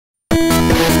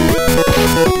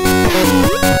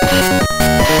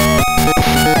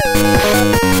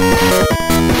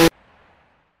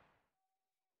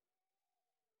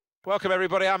Welcome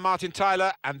everybody, I'm Martin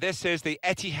Tyler and this is the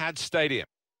Etihad Stadium.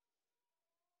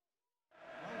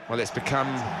 Well, it's become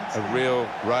a real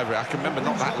rivalry. I can remember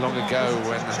not that long ago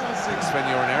when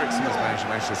Sven-Göran Eriksson was managing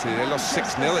Manchester City. They lost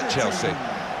 6-0 at Chelsea.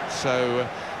 So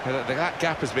that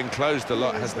gap has been closed a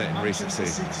lot, hasn't it, in recent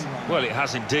seasons? Well, it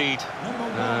has indeed.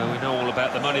 We know all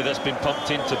about the money that's been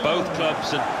pumped into both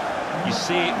clubs, and you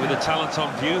see it with the talent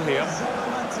on view here.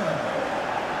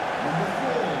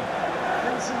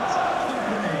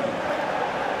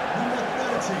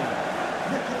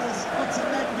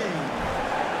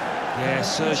 Yeah,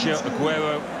 Sergio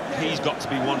Aguero, he's got to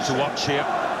be one to watch here.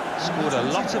 Scored a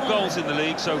lot of goals in the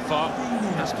league so far.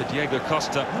 As for Diego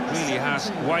Costa, really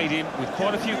has weighed in with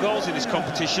quite a few goals in this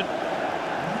competition.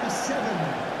 Number 7,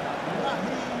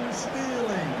 Raheem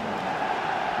Sterling.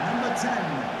 Number 10,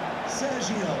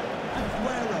 Sergio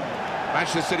Aguero.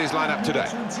 Manchester City's lineup today.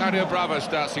 Claudio Bravo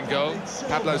starts in goal.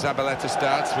 Pablo Zabaleta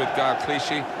starts with Gael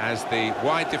Clichy as the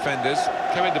wide defenders.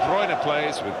 Kevin De Bruyne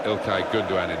plays with Ilkay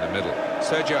Gundogan in the middle.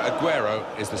 Sergio Aguero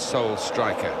is the sole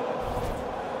striker.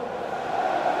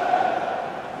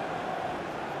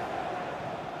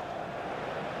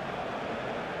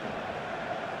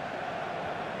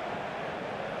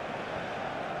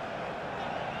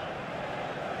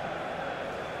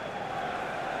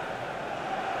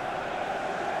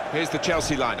 Here's the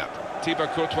Chelsea lineup. Thibaut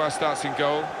Courtois starts in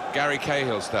goal. Gary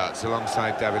Cahill starts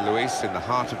alongside David Luiz in the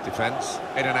heart of defence.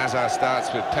 Eden Hazard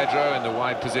starts with Pedro in the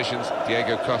wide positions.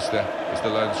 Diego Costa is the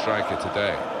lone striker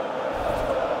today.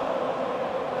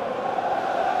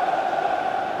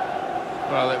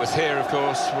 Well, it was here, of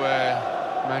course, where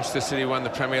Manchester City won the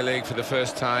Premier League for the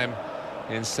first time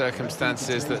in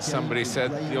circumstances that somebody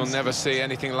said you'll never see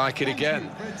anything like it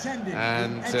again.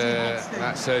 And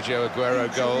that Sergio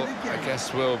Aguero goal, I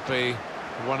guess, will be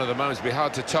one of the moments. It'll be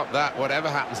hard to top that, whatever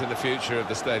happens in the future of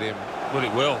the stadium. Well,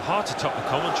 it will. Hard to top the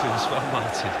commentary as well,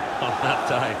 Martin, on that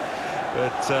day.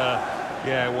 But,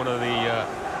 yeah, one of the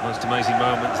most amazing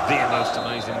moments, the most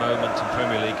amazing moment in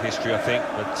Premier League history, I think.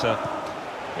 But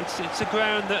it's a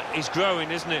ground that is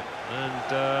growing, isn't it?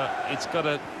 And it's got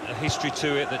a history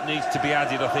to it that needs to be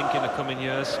added, I think, in the coming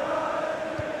years.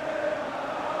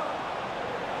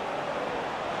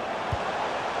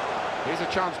 Here's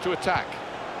a chance to attack.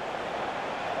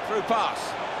 Through pass.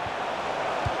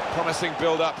 Promising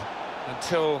build-up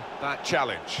until that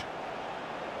challenge.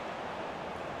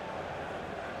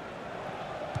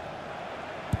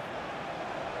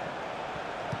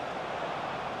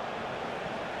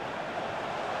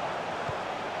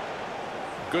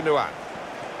 Gundogan.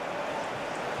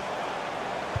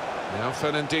 Now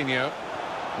Fernandinho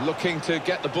looking to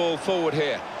get the ball forward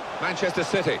here. Manchester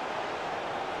City.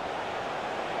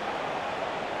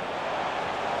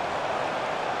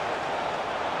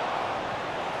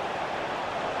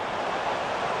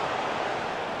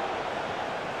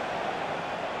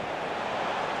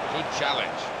 Good challenge.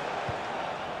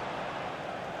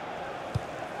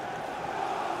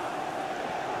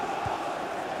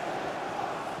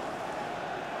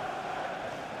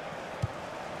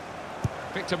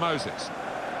 Victor Moses.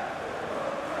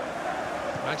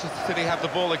 Manchester City have the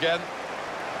ball again.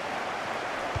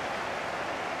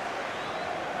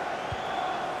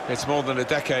 It's more than a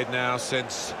decade now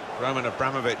since Roman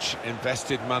Abramovich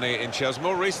invested money in Chelsea.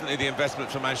 More recently, the investment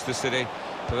for Manchester City.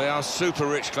 But they are super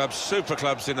rich clubs, super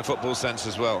clubs in the football sense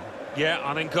as well. Yeah,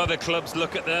 I think other clubs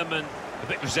look at them and a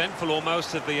bit resentful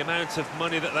almost of the amount of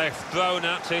money that they've thrown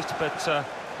at it, but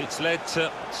it's led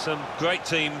to some great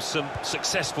teams, some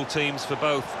successful teams for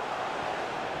both.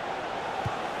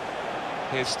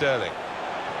 Here's Sterling.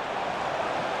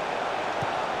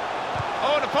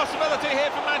 Oh, and a possibility here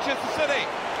for Manchester City.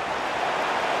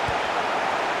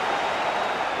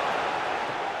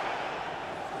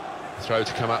 Throw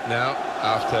to come up now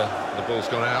after the ball's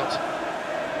gone out.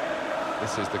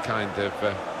 This is the kind of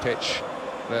pitch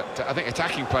that I think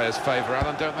attacking players favour,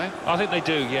 Alan, don't they? I think they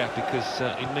do, yeah, because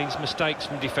it means mistakes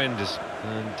from defenders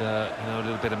and you know, a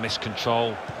little bit of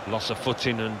miscontrol, loss of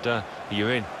footing, and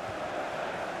you're in.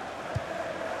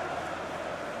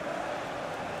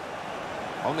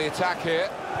 On the attack here.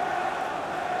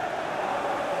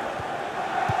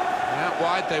 And out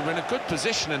wide, they were in a good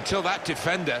position until that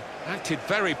defender acted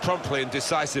very promptly and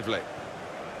decisively.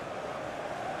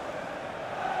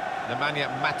 Nemanja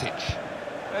Matic.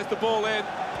 There's the ball in.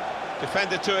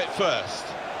 Defender to it first.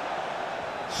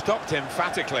 Stopped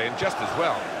emphatically and just as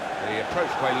well. The approach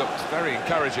play looked very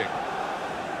encouraging.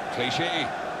 Clichy.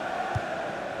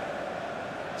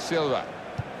 Silva.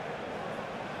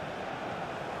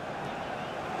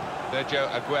 Sergio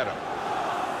Aguero.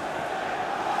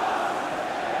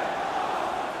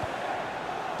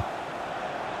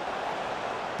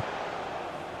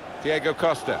 Diego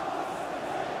Costa.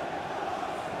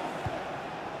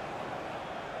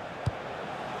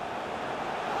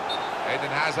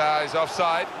 Eden Hazard is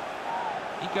offside.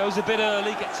 He goes a bit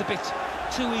early, gets a bit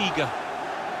too eager.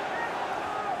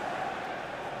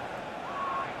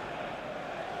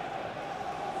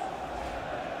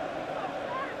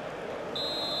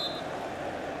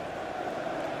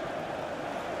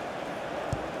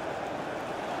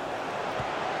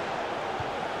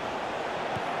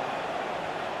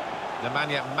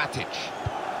 Nemanja Matic.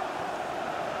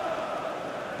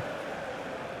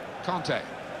 Conte.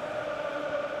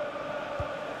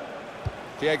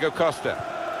 Diego Costa.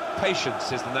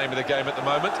 Patience is the name of the game at the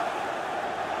moment.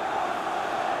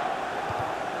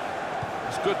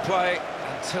 It's good play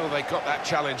until they got that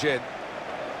challenge in.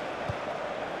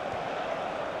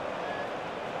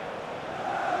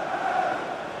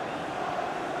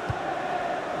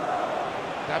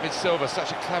 David Silva,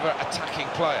 such a clever attacking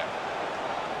player.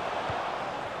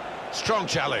 Strong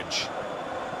challenge.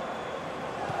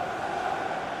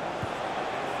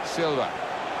 Silva.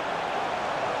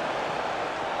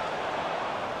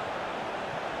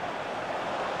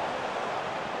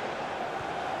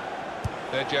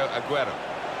 Sergio Aguero.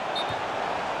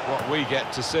 What we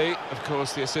get to see, of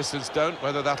course, the assistants don't.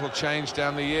 Whether that'll change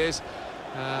down the years,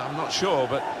 I'm not sure.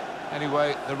 But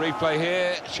anyway, the replay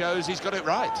here shows he's got it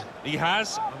right. He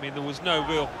has. I mean, there was no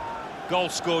real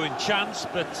goal-scoring chance,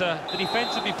 but the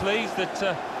defence will be pleased that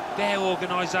their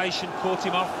organisation caught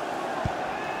him off.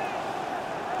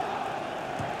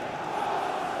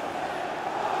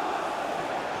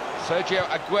 Sergio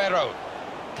Aguero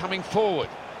coming forward.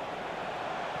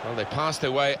 Well, they passed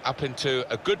their way up into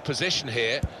a good position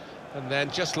here and then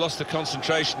just lost the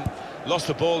concentration, lost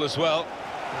the ball as well.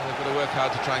 Well, they've got to work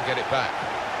hard to try and get it back.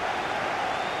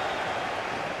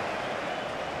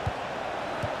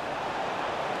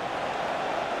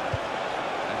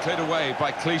 And cleared away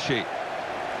by Clichy.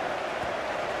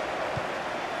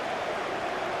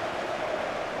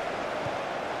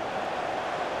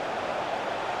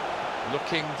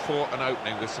 Looking for an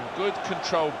opening with some good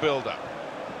controlled build-up.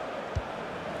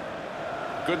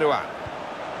 Gundogan.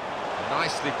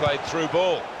 Nicely played through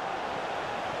ball.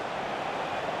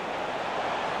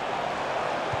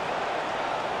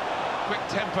 Quick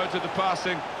tempo to the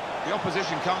passing. The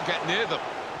opposition can't get near them.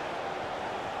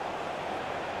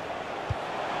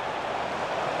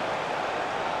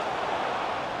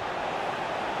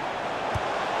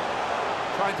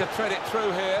 Trying to thread it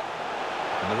through here.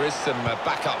 And there is some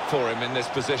backup for him in this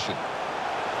position.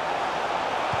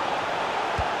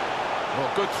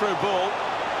 Well, good through ball.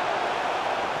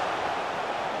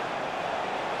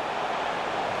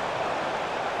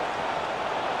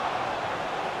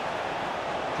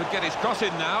 Could get his cross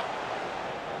in now.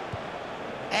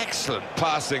 Excellent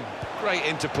passing, great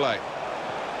interplay.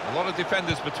 A lot of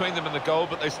defenders between them and the goal,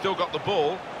 but they still got the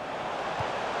ball.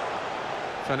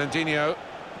 Fernandinho.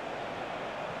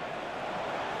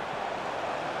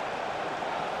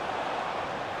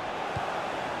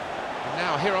 And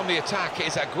now here on the attack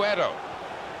is Aguero.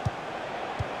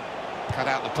 Cut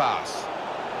out the pass.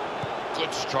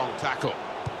 Good strong tackle.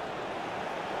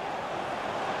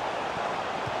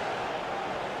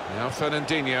 Now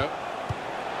Fernandinho.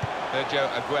 Sergio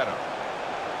Aguero.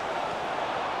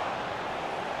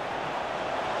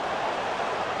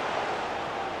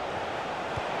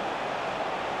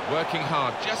 Working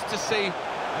hard just to see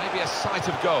maybe a sight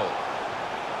of goal.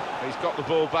 He's got the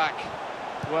ball back.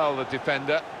 Well, the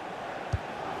defender.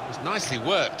 It was nicely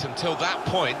worked until that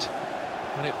point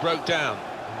when it broke down.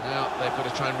 And now they've got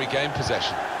to try and regain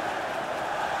possession.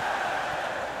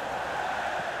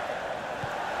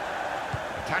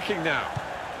 Attacking now.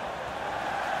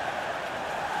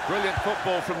 Brilliant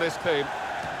football from this team.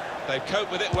 They've coped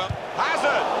with it well.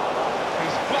 Hazard!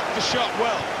 He's blocked the shot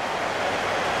well.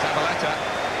 Zabaleta.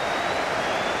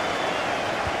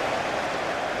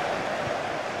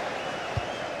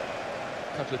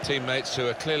 A couple of teammates who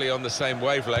are clearly on the same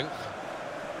wavelength.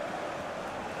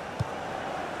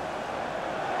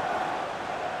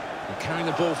 And carrying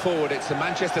the ball forward, it's the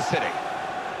Manchester City.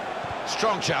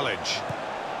 Strong challenge.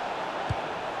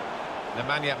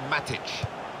 Nemanja Matic.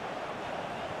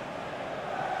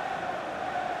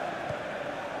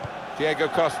 Diego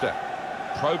Costa.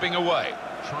 Probing away.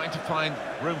 Trying to find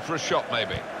room for a shot,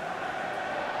 maybe.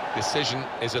 Decision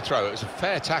is a throw. It was a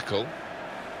fair tackle.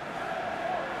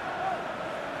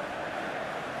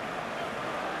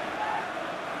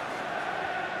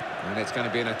 And it's going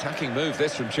to be an attacking move,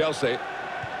 this, from Chelsea.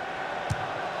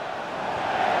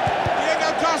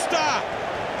 Diego Costa!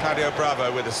 Claudio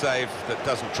Bravo with a save that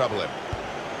doesn't trouble him.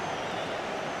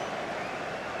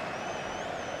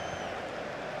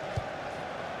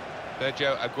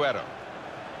 Sergio Aguero.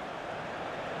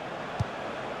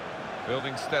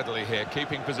 Building steadily here,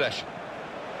 keeping possession.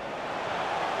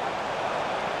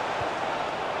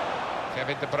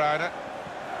 Kevin De Bruyne.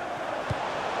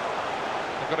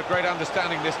 They've got a great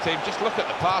understanding, this team. Just look at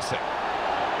the passing.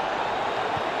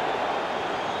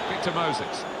 Victor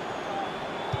Moses.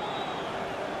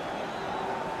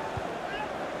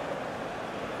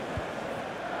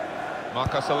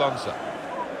 Marcos Alonso.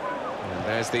 And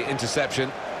there's the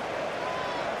interception.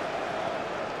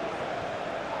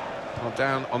 Well,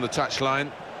 down on the touchline,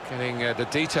 getting the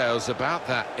details about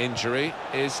that injury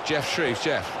is Jeff Shreves.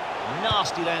 Jeff.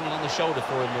 Nasty landing on the shoulder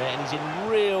for him there, and he's in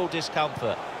real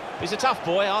discomfort. He's a tough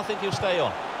boy, I think he'll stay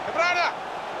on. De Bruyne!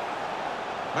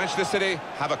 Manchester City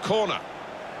have a corner.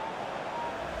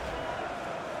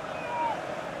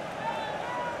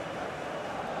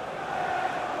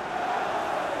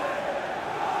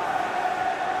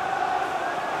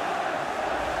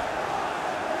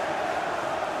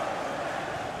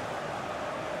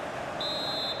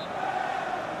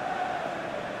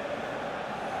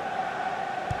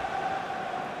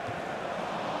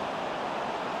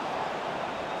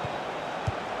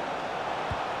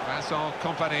 Vincent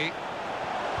Kompany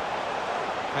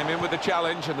came in with the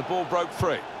challenge and the ball broke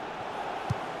free.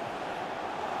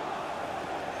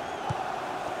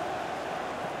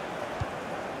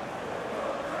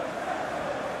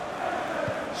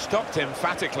 Stopped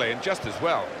emphatically and just as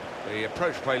well. The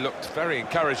approach play looked very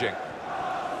encouraging.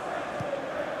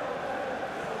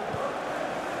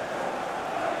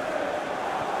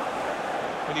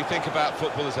 When you think about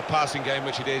football as a passing game,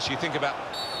 which it is, you think about...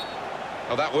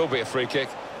 Oh, that will be a free kick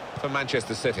for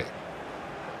Manchester City.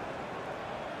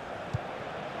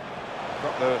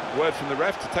 Got the word from the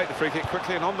ref to take the free kick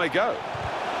quickly, and on they go. He's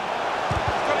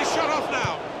got his shot off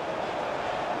now.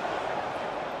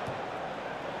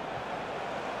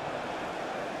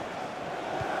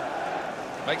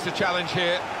 Makes the challenge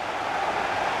here.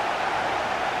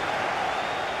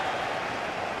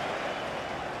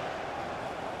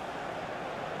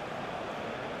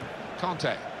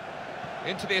 Conte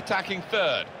into the attacking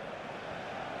third.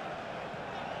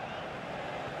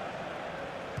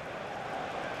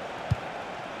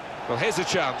 Well, here's a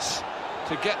chance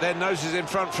to get their noses in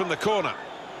front from the corner.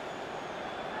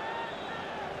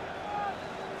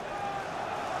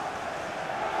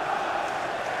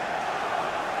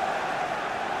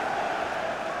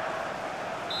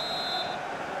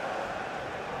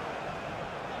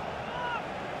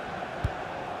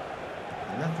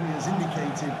 The referee has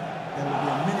indicated there will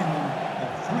be a minimum of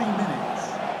 3 minutes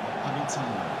of added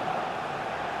time.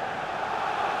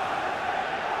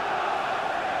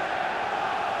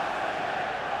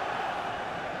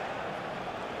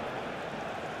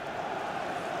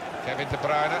 Kevin De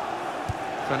Bruyne.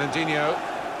 Fernandinho.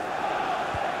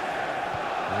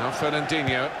 Now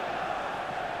Fernandinho.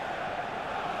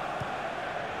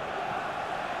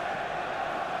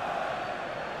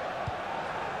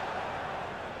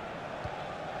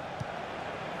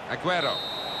 Aguero.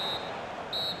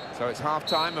 So it's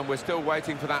half-time and we're still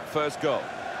waiting for that first goal.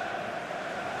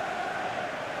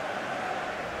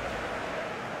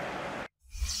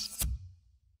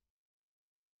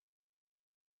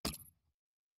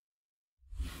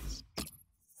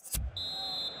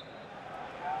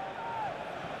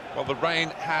 Well, the rain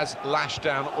has lashed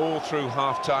down all through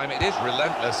half-time. It is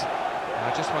relentless.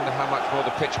 I just wonder how much more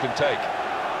the pitch can take.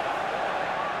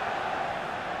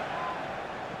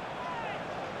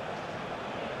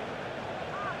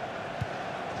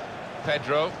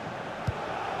 Pedro.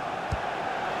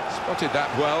 Spotted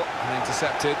that well and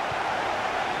intercepted.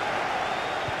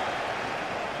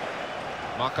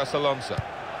 Marcos Alonso.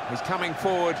 He's coming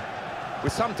forward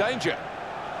with some danger.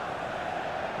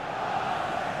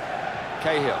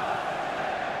 Cahill.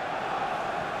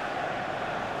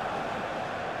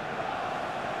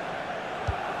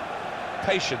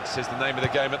 Patience is the name of the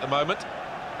game at the moment.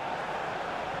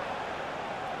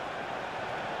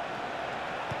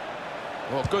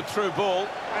 Well, good through ball,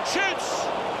 and shoots!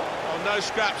 Oh, no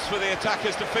scraps for the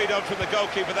attackers to feed on from the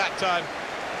goalkeeper that time.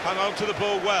 Hung on to the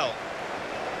ball well.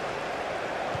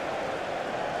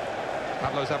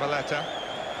 Pablo Zabaleta.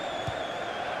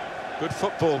 Good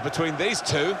football between these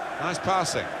two. Nice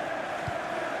passing.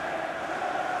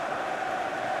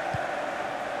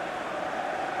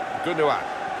 Gundogan.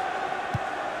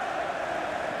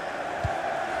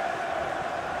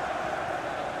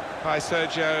 By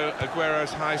Sergio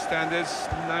Aguero's high standards,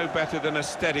 no better than a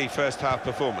steady first-half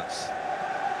performance.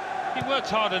 He worked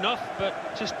hard enough,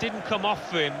 but just didn't come off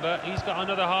for him. But he's got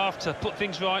another half to put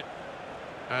things right.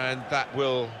 And that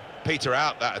will peter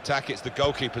out that attack. It's the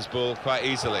goalkeeper's ball quite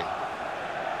easily.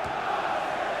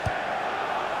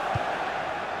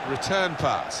 Return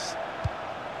pass.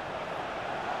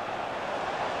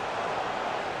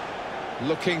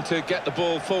 Looking to get the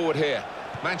ball forward here.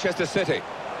 Manchester City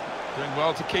doing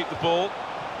well to keep the ball.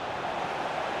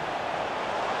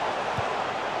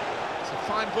 It's a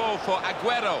fine ball for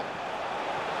Aguero.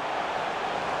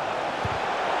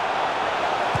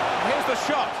 Here's the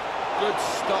shot. Good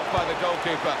stop by the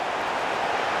goalkeeper.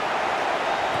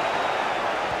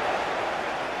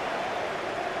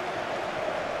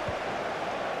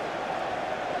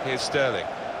 Here's Sterling.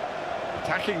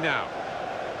 Attacking now.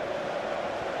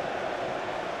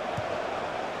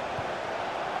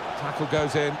 Tackle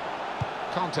goes in.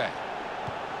 Conte.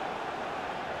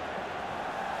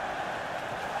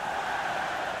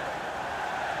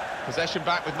 Possession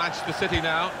back with Manchester City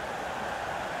now.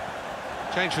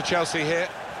 Change for Chelsea here.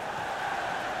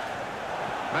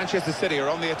 Manchester City are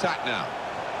on the attack now.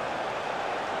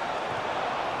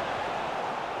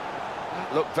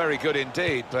 That looked very good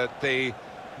indeed, but the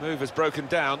move has broken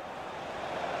down.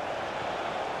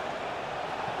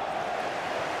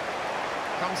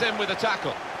 Comes in with a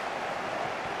tackle.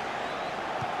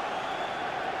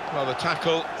 Well, the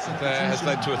tackle there has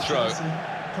led to a throw.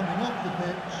 Coming off the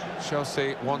pitch.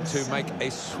 Chelsea want to make a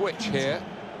switch here.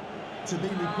 To be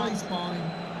replaced by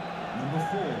number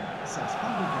 4, Cesc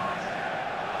Fabregas.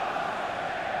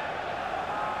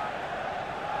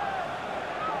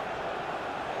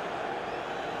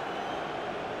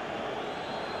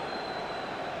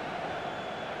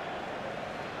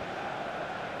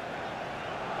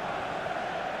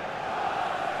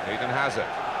 Eden Hazard.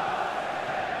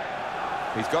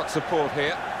 He's got support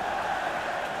here.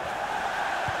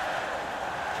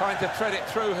 Trying to thread it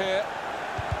through here.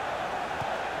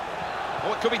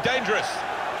 Oh, it could be dangerous.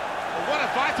 Well, what a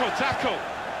vital tackle.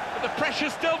 But the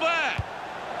pressure's still there.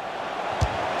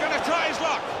 Gonna try his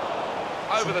luck.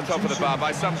 Over the top of the bar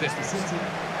by some distance. City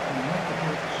coming off the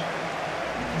pitch.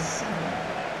 Number 7,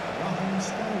 Raheem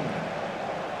Sterling.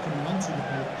 Coming onto the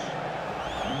pitch.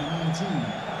 Number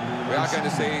 19. We are going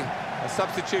to see a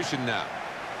substitution now.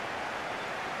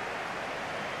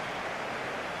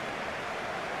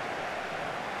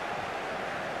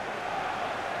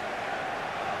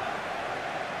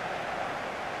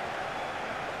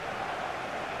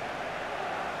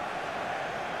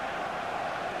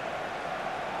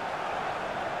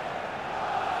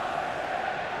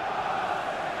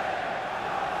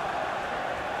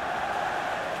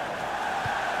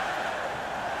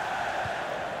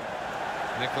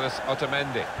 Nicholas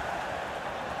Otamendi.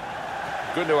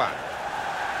 Gundogan.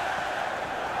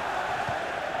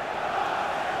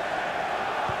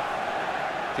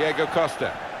 Diego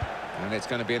Costa. And it's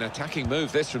going to be an attacking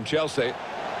move, this, from Chelsea.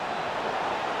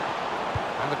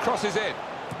 And the cross is in.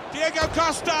 Diego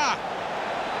Costa!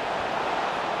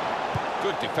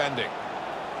 Good defending.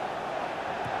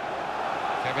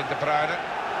 Kevin De Bruyne.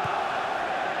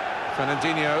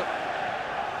 Fernandinho.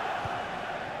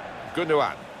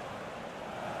 Gundogan.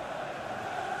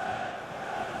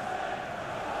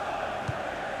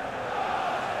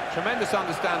 Tremendous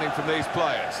understanding from these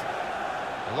players.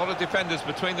 A lot of defenders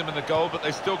between them and the goal, but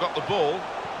they've still got the ball.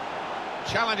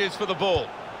 Challenges for the ball.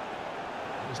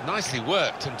 It was nicely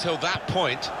worked until that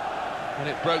point when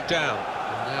it broke down.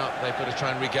 And now they've got to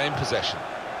try and regain possession.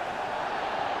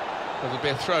 There'll be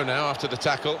a throw now after the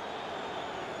tackle.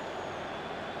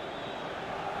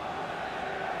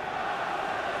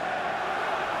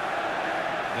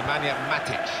 Nemanja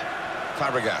Matic.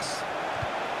 Fabregas.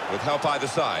 With help either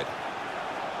side.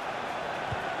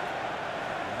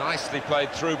 Nicely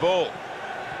played through ball.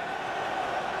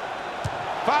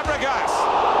 Fabregas!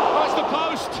 That's the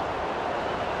post!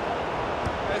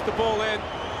 There's the ball in.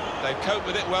 They've coped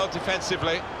with it well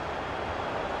defensively.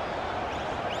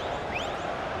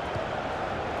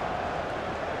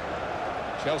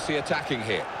 Chelsea attacking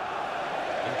here.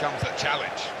 In comes the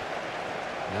challenge.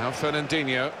 Now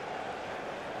Fernandinho.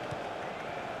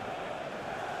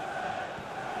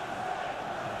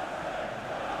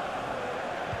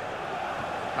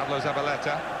 Pablo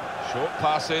Zabaleta, short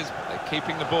passes, but they're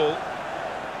keeping the ball.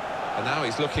 And now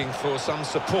he's looking for some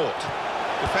support.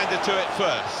 Defender to it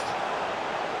first.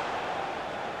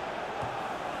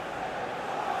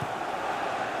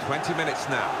 20 minutes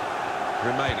now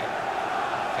remaining.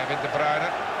 Kevin De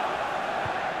Bruyne.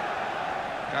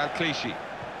 Kyle Clichy.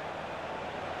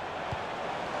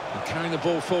 And carrying the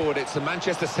ball forward, it's the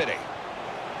Manchester City.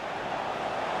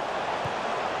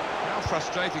 How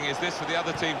frustrating is this for the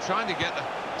other team, trying to get the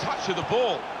touch of the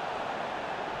ball?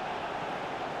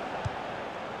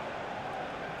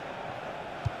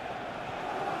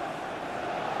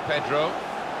 Pedro.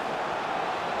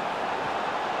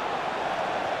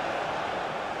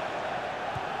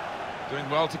 Doing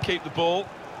well to keep the ball.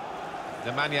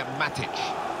 Nemanja Matic.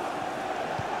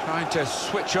 Trying to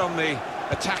switch on the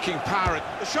attacking power.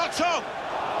 The shot's on!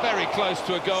 Very close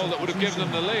to a goal that would have given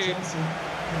them the lead. Chelsea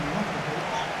coming off the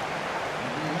pitch.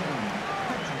 Number 11,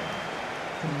 Pedro.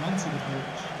 Coming onto the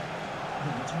pitch.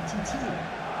 Number 22, Willian.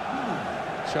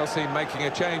 Chelsea making a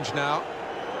change now.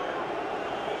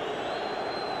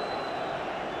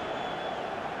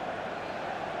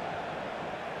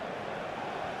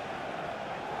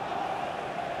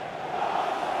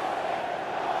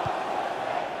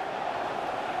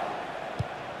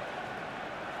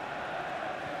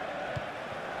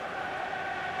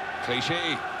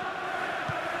 Clichy.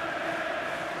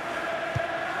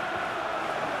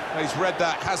 He's read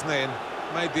that, hasn't he, and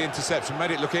made the interception,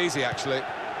 made it look easy, actually.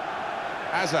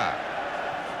 Hazard.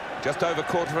 Just over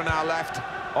quarter of an hour left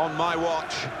on my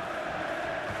watch.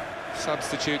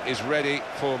 Substitute is ready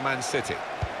for Man City.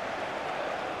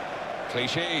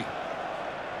 Clichy.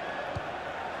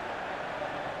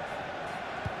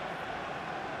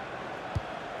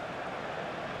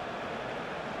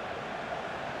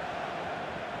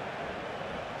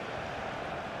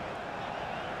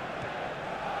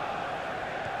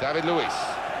 David Luiz.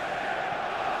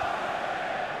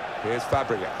 Here's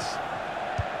Fabregas.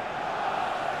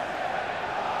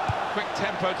 Quick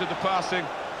tempo to the passing.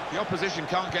 The opposition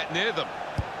can't get near them.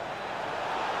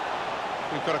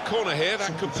 We've got a corner here,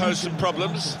 that could pose some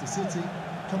problems. City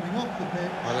coming off the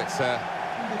pitch. Well,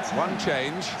 it's one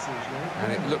change,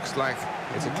 and it looks like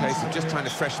it's a case of just trying to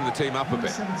freshen the team up a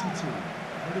bit. 72,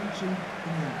 Mauricio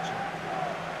Iñárritu.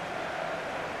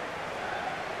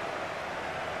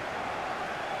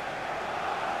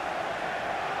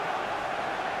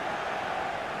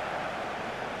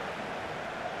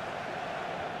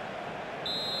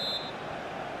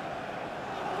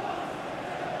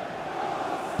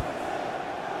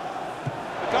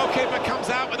 Goalkeeper comes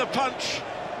out with a punch.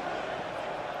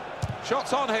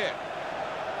 Shots on here.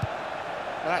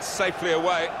 That's safely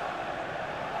away.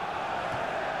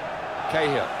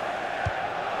 Cahill.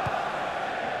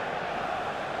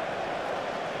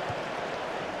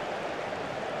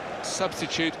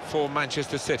 Substitute for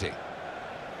Manchester City.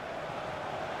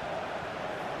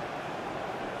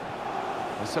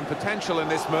 There's some potential in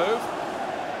this move.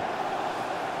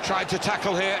 Tried to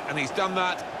tackle here, and he's done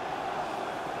that.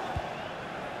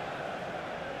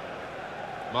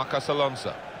 Marcos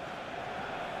Alonso.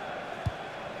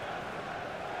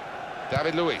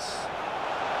 David Luiz.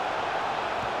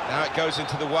 Now it goes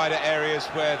into the wider areas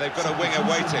where they've got a winger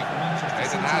waiting.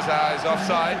 Eden Hazard is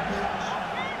offside.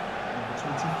 Number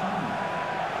 25,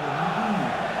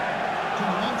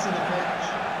 coming onto the pitch.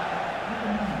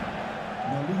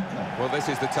 Number 9, Nolito. Well, this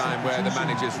is the time where the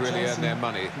managers really earn their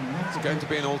money. It's going to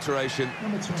be an alteration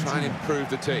to try and improve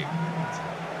the team.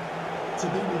 To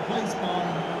be replaced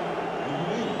by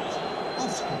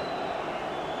Oscar.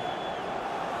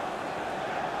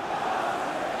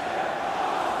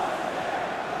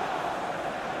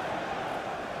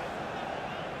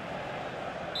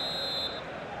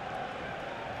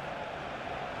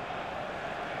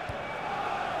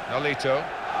 Nolito.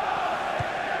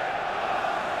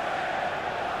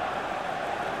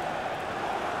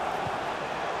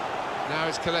 Now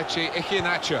it's Kelechi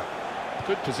Iheanacho.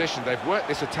 Good position. They've worked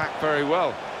this attack very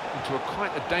well into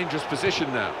quite a dangerous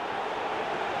position now.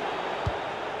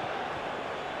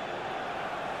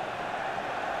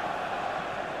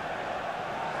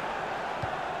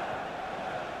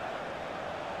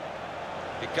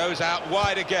 It goes out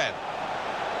wide again.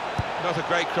 Not a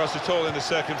great cross at all in the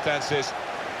circumstances.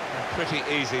 And pretty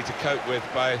easy to cope with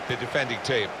by the defending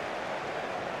team.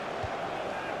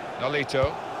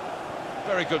 Nolito.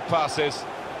 Very good passes.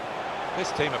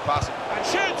 This team are passing. And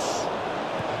shoots!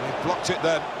 And they blocked it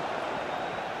then.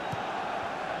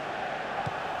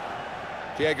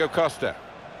 Diego Costa.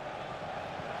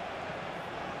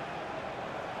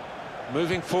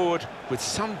 Moving forward with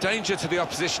some danger to the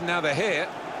opposition now they're here.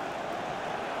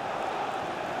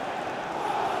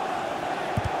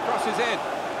 Crosses in.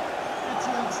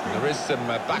 There is some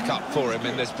backup for him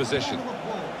in this position.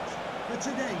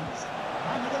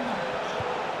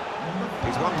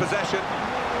 He's won possession.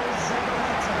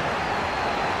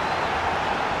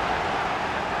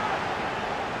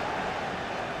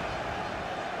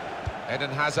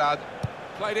 Eden Hazard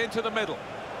played into the middle.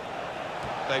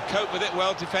 They've coped with it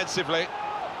well defensively.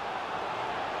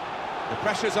 The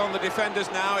pressure's on the defenders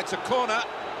now. It's a corner.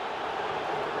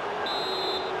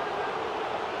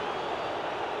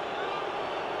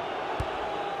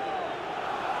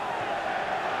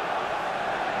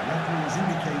 The referee has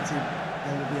indicated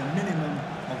there will be a minimum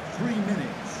of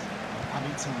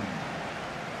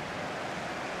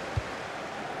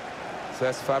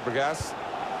Cesc Fabregas.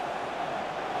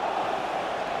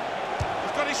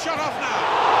 He's got his shot off now.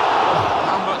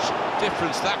 How much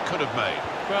difference that could have made.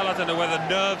 Well, I don't know whether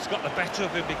nerves got the better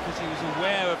of him because he was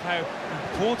aware of how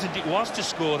important it was to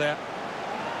score there.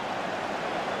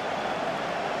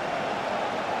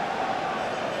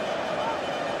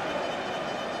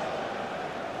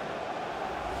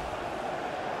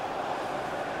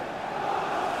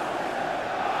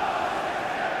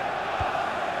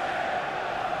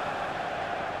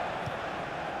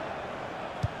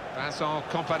 Vincent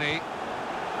Kompany.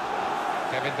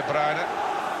 Kevin De Bruyne.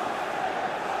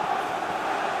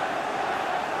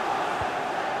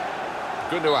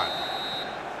 Gundogan.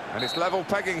 And it's level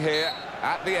pegging here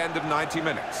at the end of 90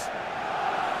 minutes.